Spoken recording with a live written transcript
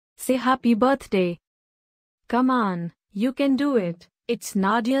Say happy birthday. Come on, you can do it. It's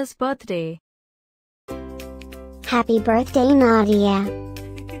Nadia's birthday. Happy birthday, Nadia.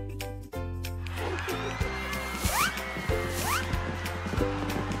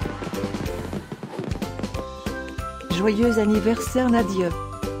 Joyeux anniversaire, Nadia.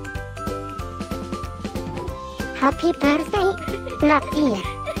 Happy birthday, Nadia.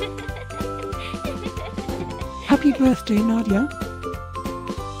 Happy birthday, Nadia.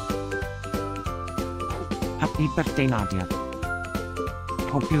 Happy birthday, Nadia.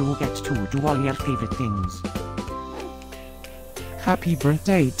 Hope you will get to do all your favorite things. Happy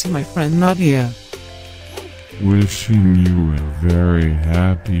birthday to my friend Nadia. Wishing you a very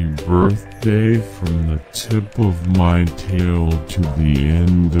happy birthday from the tip of my tail to the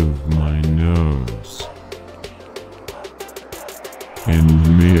end of my nose.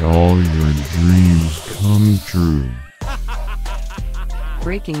 And may all your dreams come true.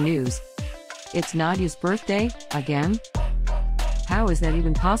 Breaking news. It's Nadia's birthday, again? How is that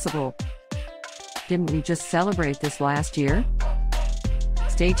even possible? Didn't we just celebrate this last year?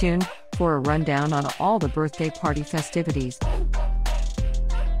 Stay tuned for a rundown on all the birthday party festivities.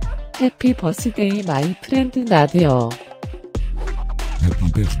 Happy birthday, my friend Nadia. Happy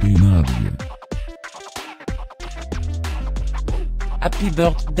birthday, Nadia. Happy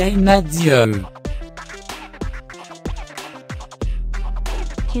birthday, Nadia.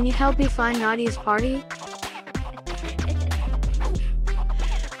 Can you help me find Nadia's party?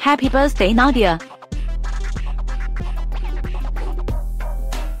 Happy birthday, Nadia.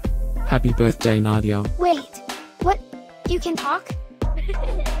 Happy birthday, Nadia. Wait, what? You can talk?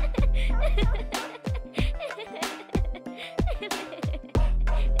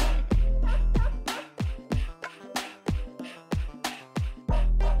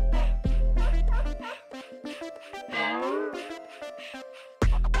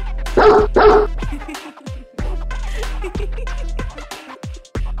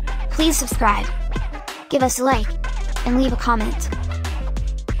 Please subscribe, give us a like, and leave a comment.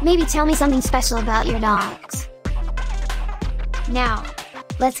 Maybe tell me something special about your dogs. Now,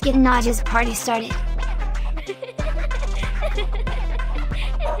 let's get Nadia's party started.